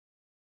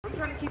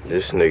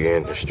This nigga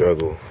in the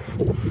struggle.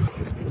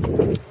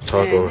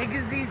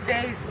 Niggas these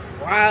days is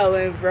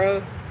wildin',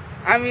 bro.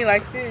 I mean,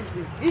 like,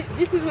 seriously,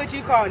 this is what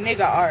you call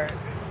nigga art.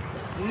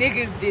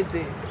 Niggas did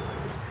this.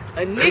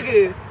 A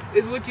nigga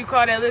is what you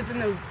call that lives in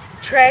the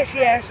trashy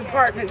ass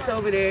apartments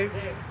over there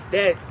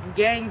that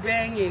gang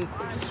bang and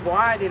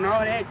SWAT and all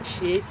that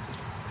shit.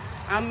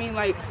 I mean,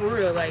 like, for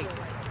real, like,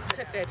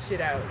 cut that shit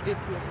out. Just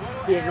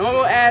be a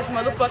normal ass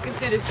motherfucking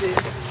citizen.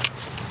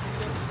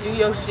 Just do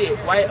your shit.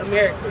 White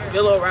America.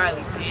 Bill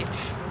O'Reilly, bitch.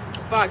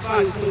 Fox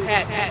News was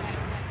hat.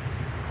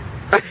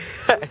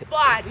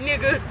 Fly,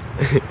 nigga.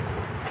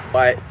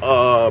 Like,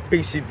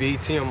 PCB,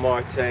 Tim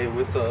Marte,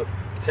 what's up?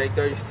 Take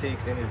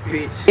 36 and his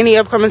bitch. Any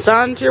upcoming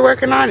songs you're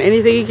working on?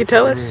 Anything you can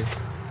tell us?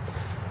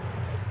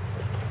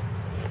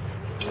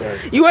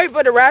 You ain't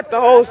for to rap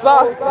the whole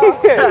song.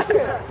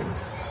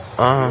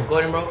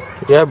 Recording, bro?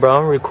 Yeah, bro,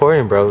 I'm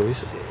recording, bro. Let's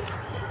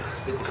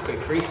spit this quick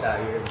freestyle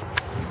here.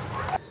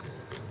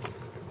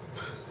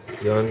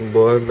 Young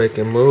boy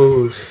making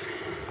moves.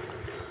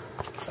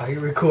 Are you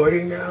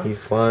recording now? He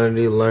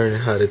finally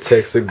learned how to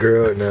text a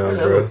girl now,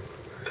 bro.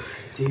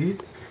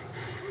 Dude.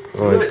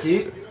 On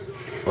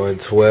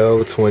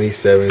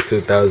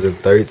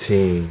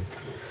 12/27/2013.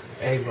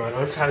 Hey, bro,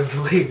 don't try to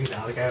believe me,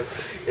 dog.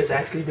 It's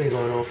actually been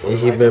going on for And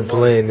he been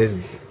playing this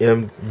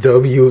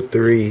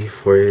MW3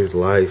 for his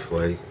life.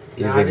 Like,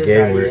 he's a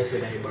gamer.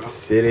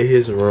 Sit in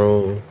his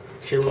room.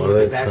 Chilling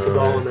with the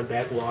basketball on the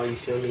back wall, you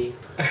feel me?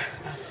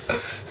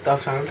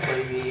 Stop trying to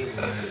play me.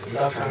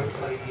 Stop trying to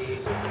play me.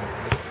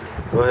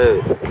 Go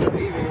ahead.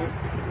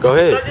 Go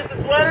ahead. Did I get the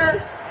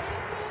sweater?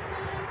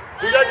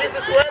 Did I get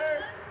the sweater?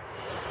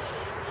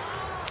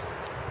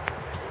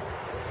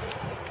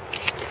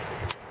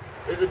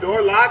 Is the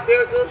door locked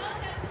there, cuz?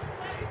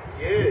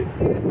 Yeah.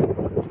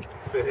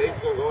 The heck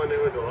you gonna go in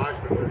there with the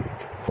locked door?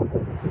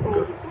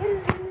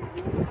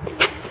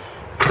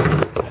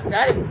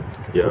 Got it.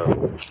 Yeah.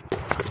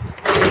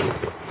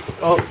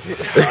 Oh.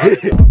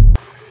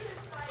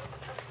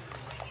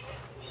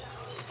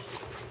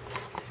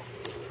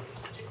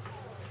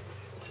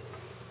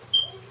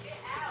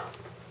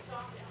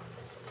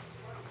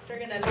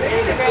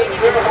 Instagram, you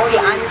can just be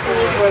honest with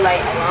me for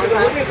like a long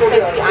time.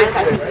 Because to be honest,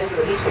 I see this,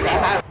 you should say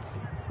hi.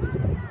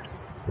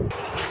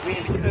 We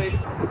in the cut.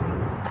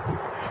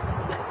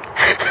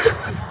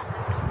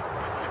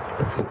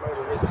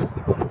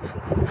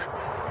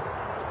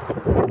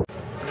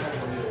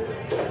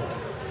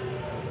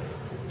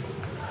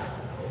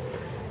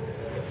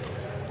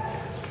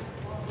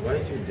 Why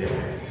did you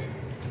dance?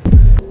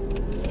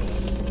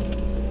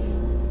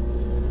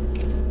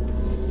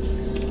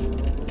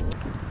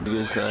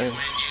 Good sign.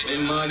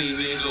 Money,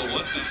 nigga,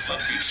 what the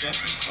fuck you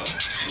trapping for?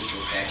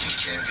 Pistol packing,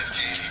 trapping,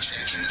 standing,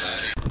 trapping,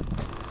 body.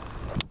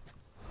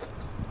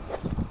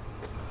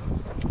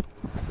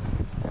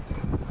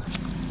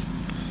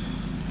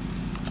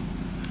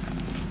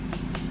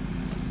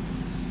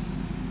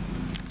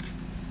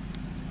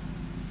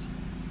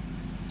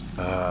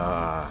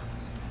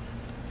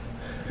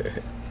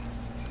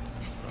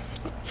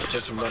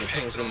 Catch him by the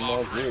pants with a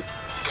long grip.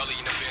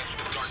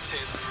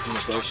 I'm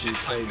so shit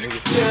tight,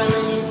 nigga.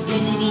 Girl, and it's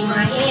spinning in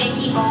my head,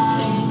 keep on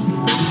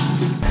spinning.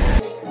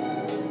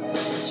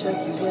 Check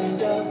your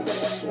window.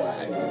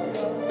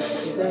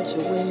 He's at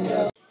your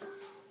window.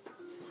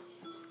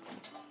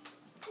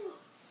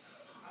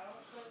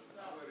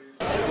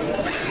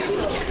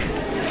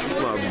 It's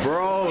my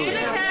bros.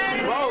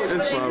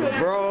 It's my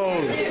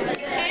bros.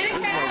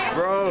 It's my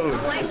bros.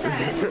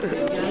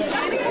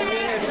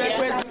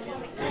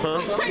 Huh?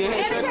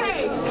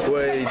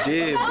 Well, he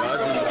did, but I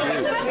just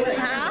did.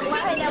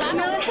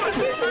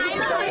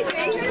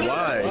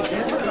 Why? I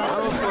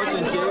don't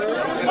fucking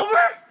care.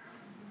 Over!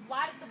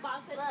 Why is the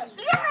box at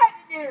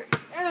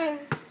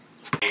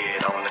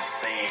Head on the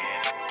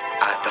sand.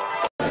 I don't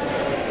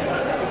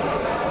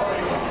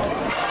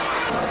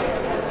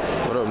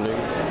What up,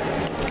 nigga?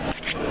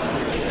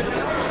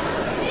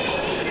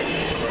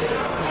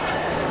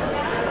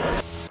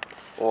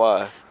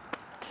 Why?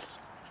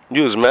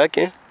 You was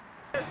macking?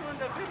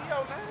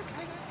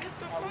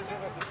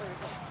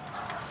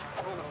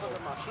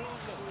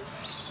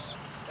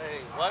 Hey,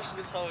 watch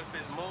this hoe if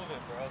it's moving,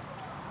 bro.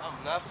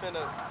 I'm not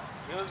finna.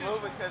 It was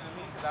moving because of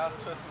me, because I was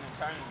twisting and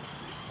turning and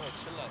shit. Oh,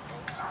 chill out, bro.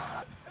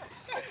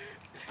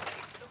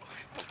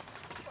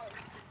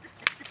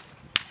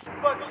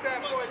 Fuck is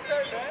that boy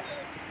turn, man?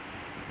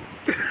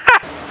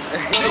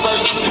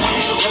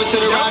 Never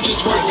sit around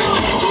just working.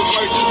 Who's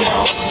working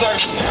now?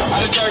 Surfing. I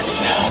deserve it.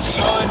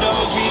 Lord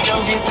knows we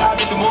don't get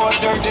tired. It's more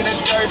dirt than a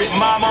derby.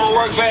 Mama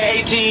work for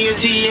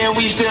AT&T and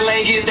we still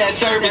ain't get that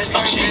service.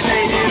 She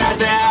stayed in at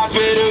the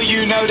hospital.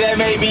 You know that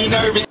made me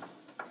nervous.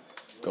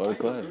 Go to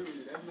class.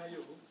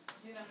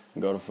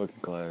 Go to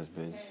fucking class,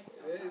 bitch.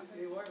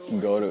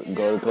 Go to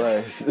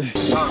class.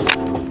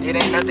 It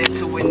ain't nothing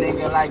to a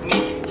nigga like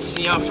me.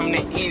 See, I'm from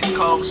the East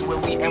Coast where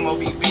we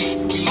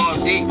MOBB, we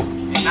Mob Deep.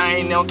 And I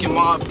ain't no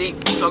Mob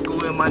Deep. Talking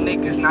with my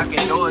niggas,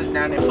 knocking doors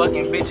down and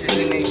fucking bitches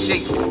in they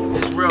sheets.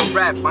 It's real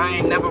rap, I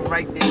ain't never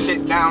write this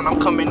shit down. I'm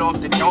coming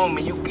off the dome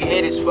and you can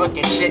hear this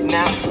fucking shit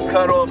now.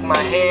 Cut off my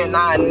hair,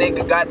 now a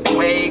nigga got the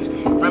waves.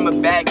 Remember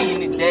back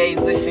in the days,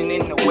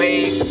 listening to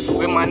waves.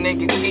 With my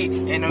nigga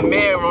Key and a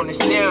mirror on the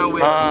steering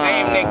wheel.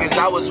 Same niggas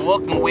I was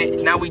walking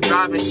with, now we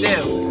driving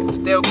still.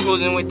 Still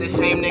cruising with the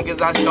same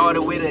niggas I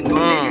started with. A new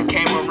nigga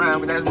came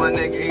around, but that's my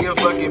nigga. He a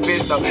fucking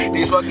bitch though.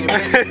 These fucking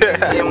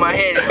bitches in my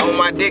head and on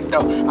my dick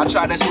though. I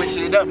tried to switch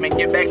it up and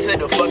get back to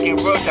the fucking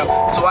road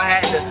though. So I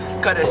had to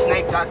cut a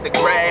snake out the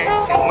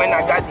grass. And when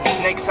I got these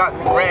snakes out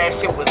the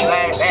grass, it was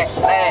at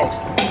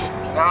last.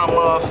 Now I'm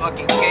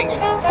motherfucking kingin'.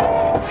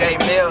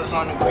 JAYMILLZ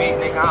on the beat,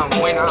 nigga. I'm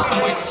winning.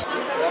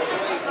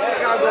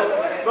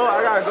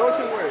 I gotta go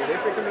somewhere. They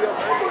picking me up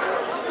early.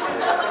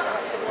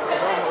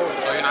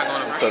 So you're not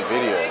going to It's a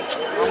video.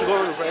 I'm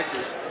going to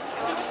practice.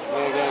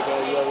 Hey,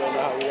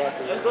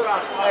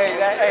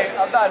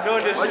 I'm not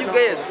doing this. Oh, you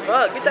gay as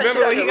fuck. Get that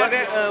Remember shit when he got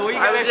that? When he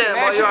got that shit,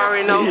 boy, you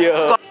already know.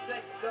 Yeah.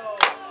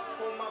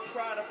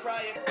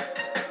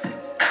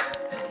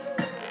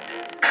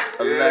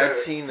 A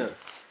Latina.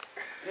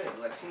 Yeah,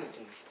 Latina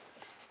team.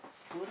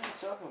 What are you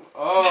talking about?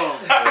 Oh.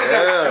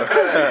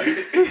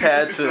 Yeah.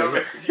 Had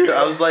to.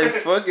 I was like,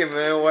 fuck it,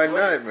 man. Why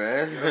not,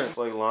 man? It's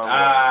like long.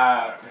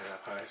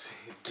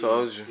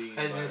 Told you.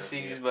 Has been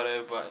seized by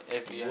the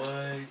FBI.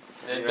 What?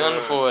 They're done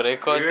for. They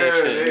caught that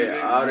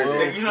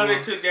shit. You know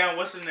they took down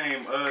what's the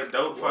name?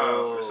 Dope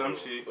file or some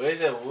shit. What is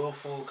that?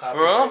 Willful copy.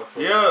 Bro?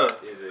 Yeah.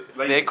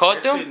 Like, they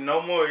caught them? Shit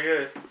no more.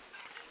 Yeah.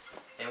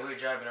 And we were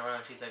driving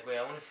around. She's like, "Wait,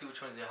 I want to see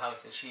which one's your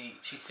house." And she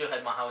still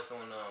had my house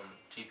on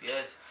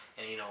GPS.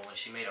 And you know when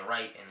she made a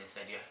right and it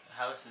said your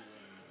house is in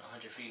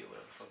 100 feet or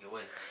whatever the fuck it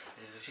was.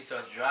 And she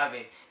starts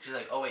driving. She's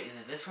like, "Oh wait, is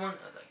it this one?"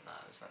 I was like, "Nah,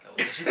 it's not that one."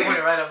 And she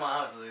pointed right at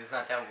my house. I was like, "It's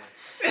not that one."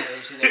 And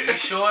then she's like, "You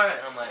sure?" And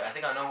I'm like, "I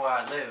think I know where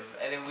I live."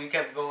 And then we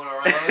kept going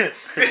around.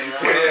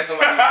 Pointing at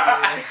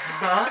somebody.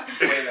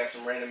 Pointing at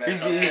some random ass.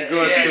 He's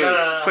going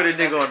to put a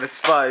nigga on the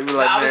spot. You be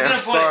like, man, I'm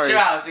sorry.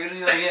 I was gonna point at your house. She's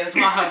like, "Yeah, it's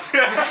my house."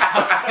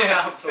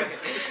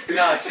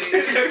 No, she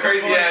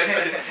crazy ass.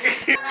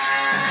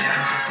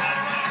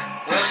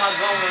 Where am I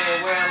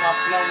going? Where am I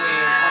flowing?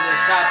 On the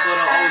top of the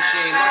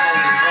ocean, I'm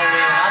only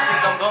growing. I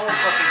think I'm going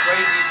fucking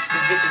crazy.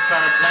 This bitch is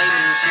trying to blame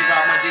me. She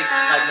ride my dick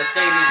like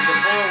Mercedes. The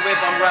foreign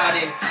whip I'm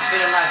riding,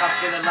 feeling like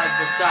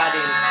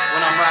Poseidon.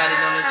 When I'm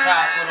riding on the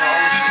top of the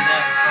ocean,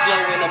 that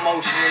flowing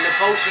emotion. And the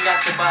potion got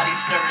your body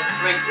stirring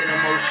straight in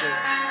emotion.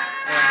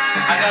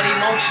 I got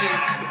emotion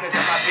because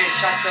of my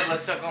bitch. I tell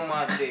her suck on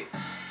my dick.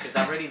 Cause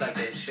I really like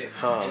that shit.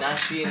 And now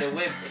she in the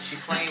whip and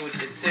she playing with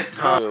the tip.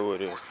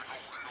 With it.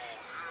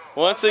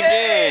 Once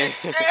again.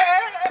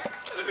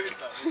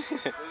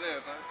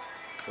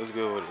 What's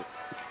good with it?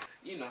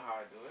 You know how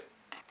I do it.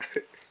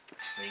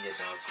 When you get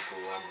down to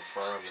school, I'm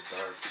referring to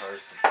third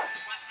person.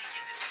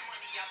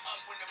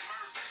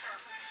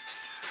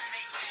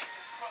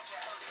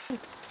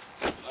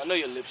 I know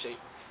your lip shape.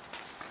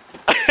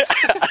 What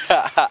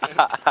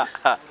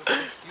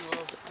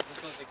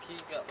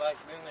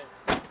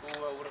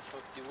the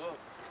fuck you up?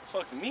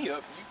 Fuck me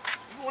up.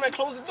 You want to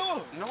close the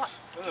door? No,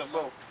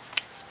 bro.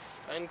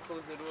 I didn't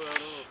close the door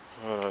at all.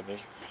 Hold on,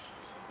 nigga.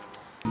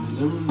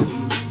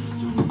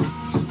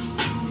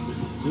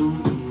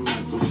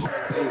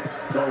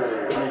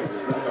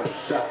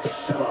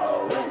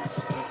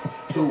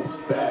 Two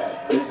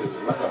bad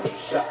bitches like I'm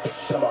shot,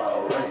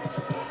 shabba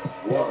ranks.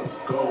 One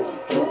gold,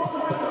 two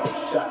like I'm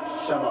shot,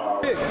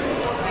 shabba.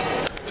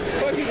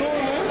 Where you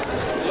going, man?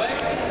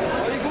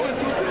 Where you going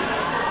to?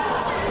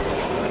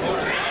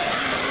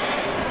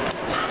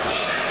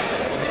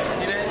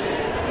 See that?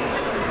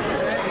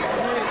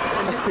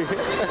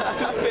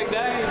 Toothpick,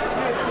 that ain't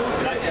shit.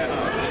 Toothpick, yeah.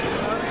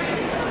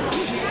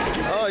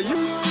 Oh, you.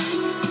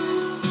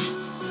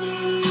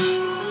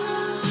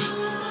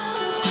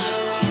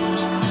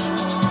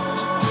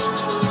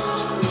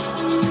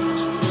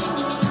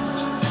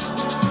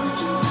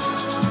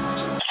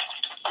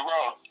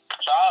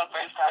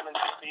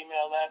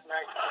 Last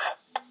night,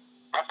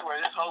 I swear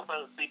this whole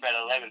fell asleep at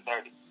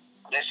 11:30.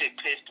 That shit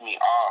pissed me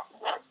off.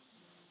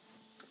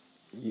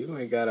 You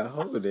ain't got a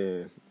hold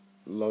in.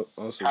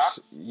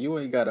 You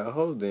ain't got a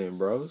hold in,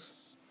 bros.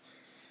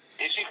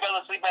 If she fell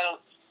asleep at,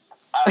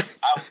 I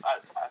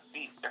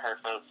see her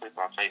fell asleep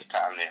on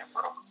FaceTime there,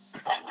 bro.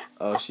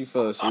 Oh, she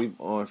fell asleep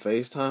on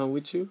FaceTime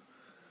with you?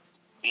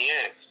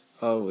 Yes.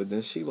 Oh, well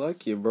then she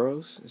like you,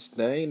 bros.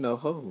 There ain't no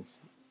hoe.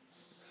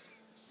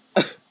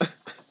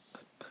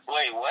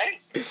 Wait, what?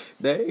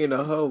 That ain't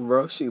a hoe,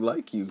 bro. She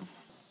like you.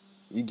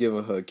 You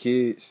giving her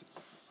kids.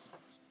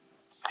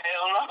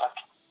 Hell no.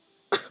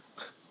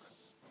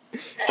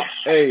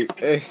 Hey.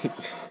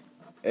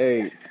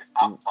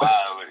 I'm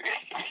fine with it.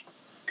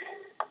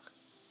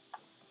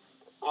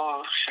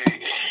 Oh,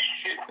 shit.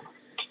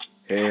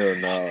 Hell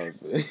no.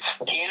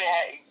 Keenan,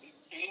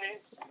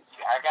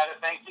 I gotta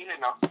thank Keenan,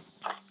 though.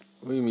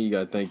 What do you mean you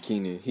gotta thank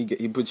Keenan? He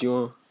put you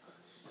on?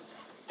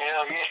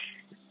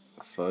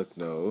 Fuck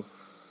no.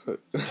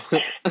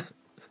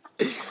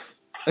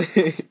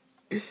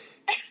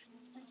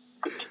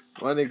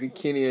 My nigga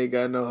Kenny ain't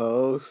got no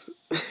hoes.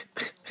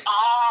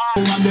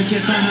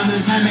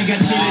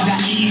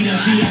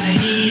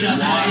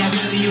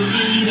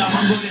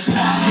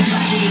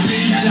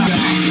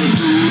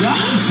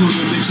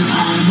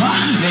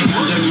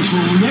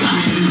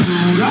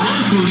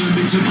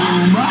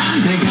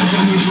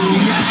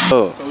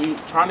 So we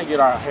trying to get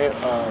our head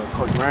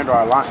coach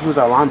Randall. He was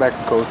our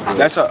linebacker coach.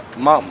 That's our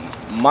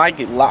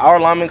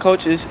lineman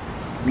coach is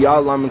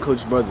our lineman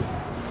coach's brother.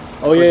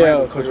 Oh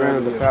yeah, Coach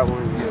Randall, the fat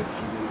one. Yeah.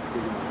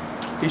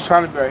 He's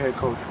trying to be our head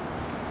coach.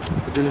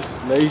 But then this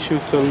lady, she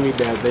was telling me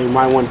that they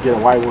might want to get a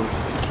white one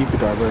to keep it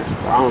diverse.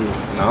 But I don't know.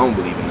 No, I don't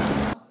believe in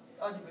that.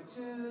 Algebra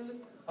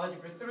 2,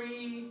 Algebra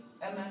 3,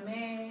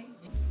 MMA.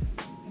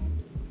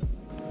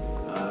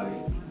 Hi,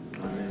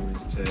 my name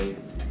is Tay.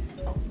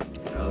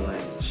 I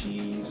like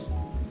cheese.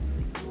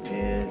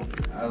 And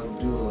I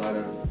do a lot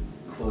of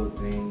cool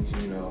things,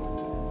 you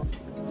know,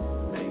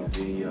 make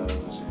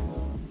videos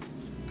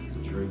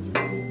and drink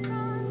cool.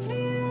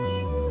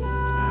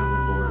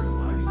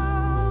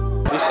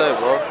 What you say,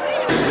 bro?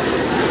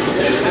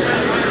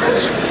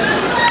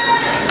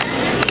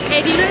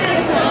 Hey, do you know how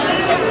to vlog?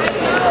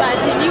 But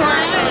did you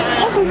want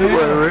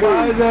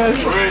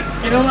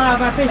You don't want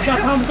my face up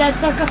home, that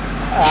sucker?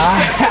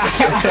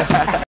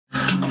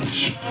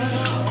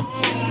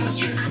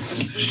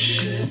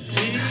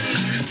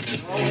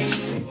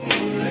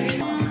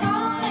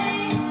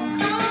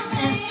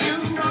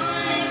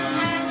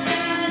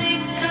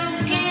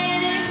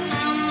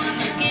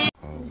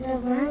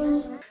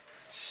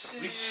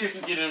 We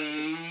shouldn't get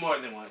him more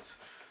than once.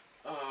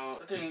 I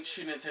think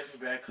she didn't text me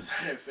back because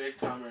I didn't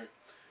FaceTime her.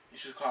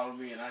 She was calling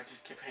me and I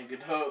just kept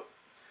hanging up.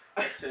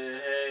 I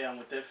said, hey, I'm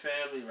with their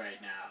family right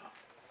now.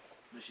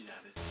 But she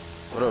not this.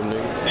 What up,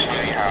 nigga?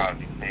 Hey, how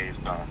these days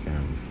going?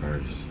 Family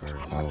first,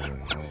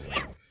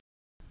 always.